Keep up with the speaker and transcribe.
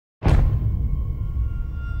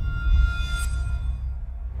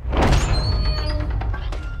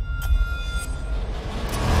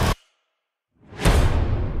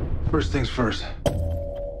First things first.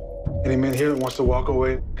 Any man here that wants to walk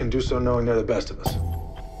away can do so knowing they're the best of us.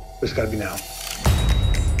 But it's gotta be now.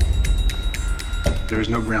 There is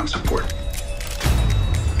no ground support.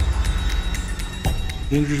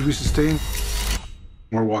 The injuries we sustain,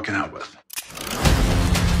 we're walking out with.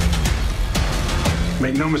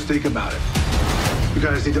 Make no mistake about it. You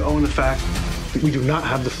guys need to own the fact that we do not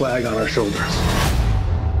have the flag on our shoulders.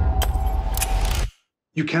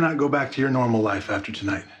 You cannot go back to your normal life after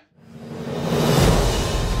tonight.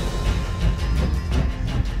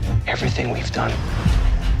 Everything we've done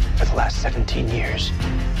for the last 17 years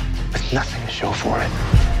with nothing to show for it.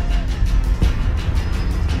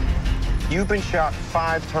 You've been shot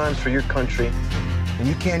 5 times for your country, and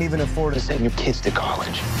you can't even afford to Send your kids to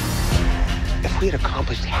college. If we had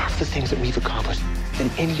accomplished half the things that we've accomplished in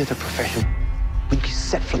any other profession, we'd be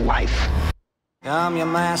set for life. I'm your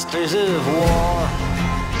masters of war.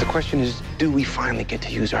 The question is, do we finally get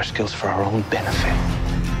to use our skills for our own benefit?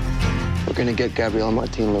 We're gonna get Gabriel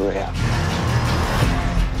Martin Larrea.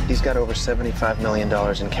 He's got over $75 million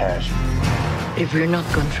in cash. If we're not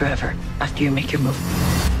gone forever after you make your move,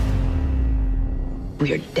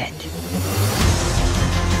 we are dead.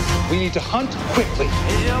 We need to hunt quickly.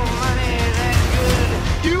 Is your money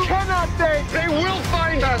that You cannot say they will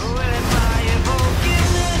find us. good? Will it buy you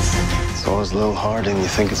forgiveness? It's always a little harder than you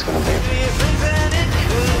think it's gonna be. Do you think that it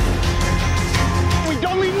could? We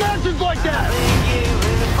don't need nonsense like that. Think you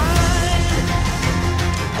will find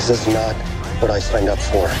This is not what I signed up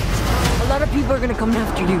for. A lot of people are gonna come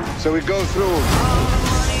after you. So we go through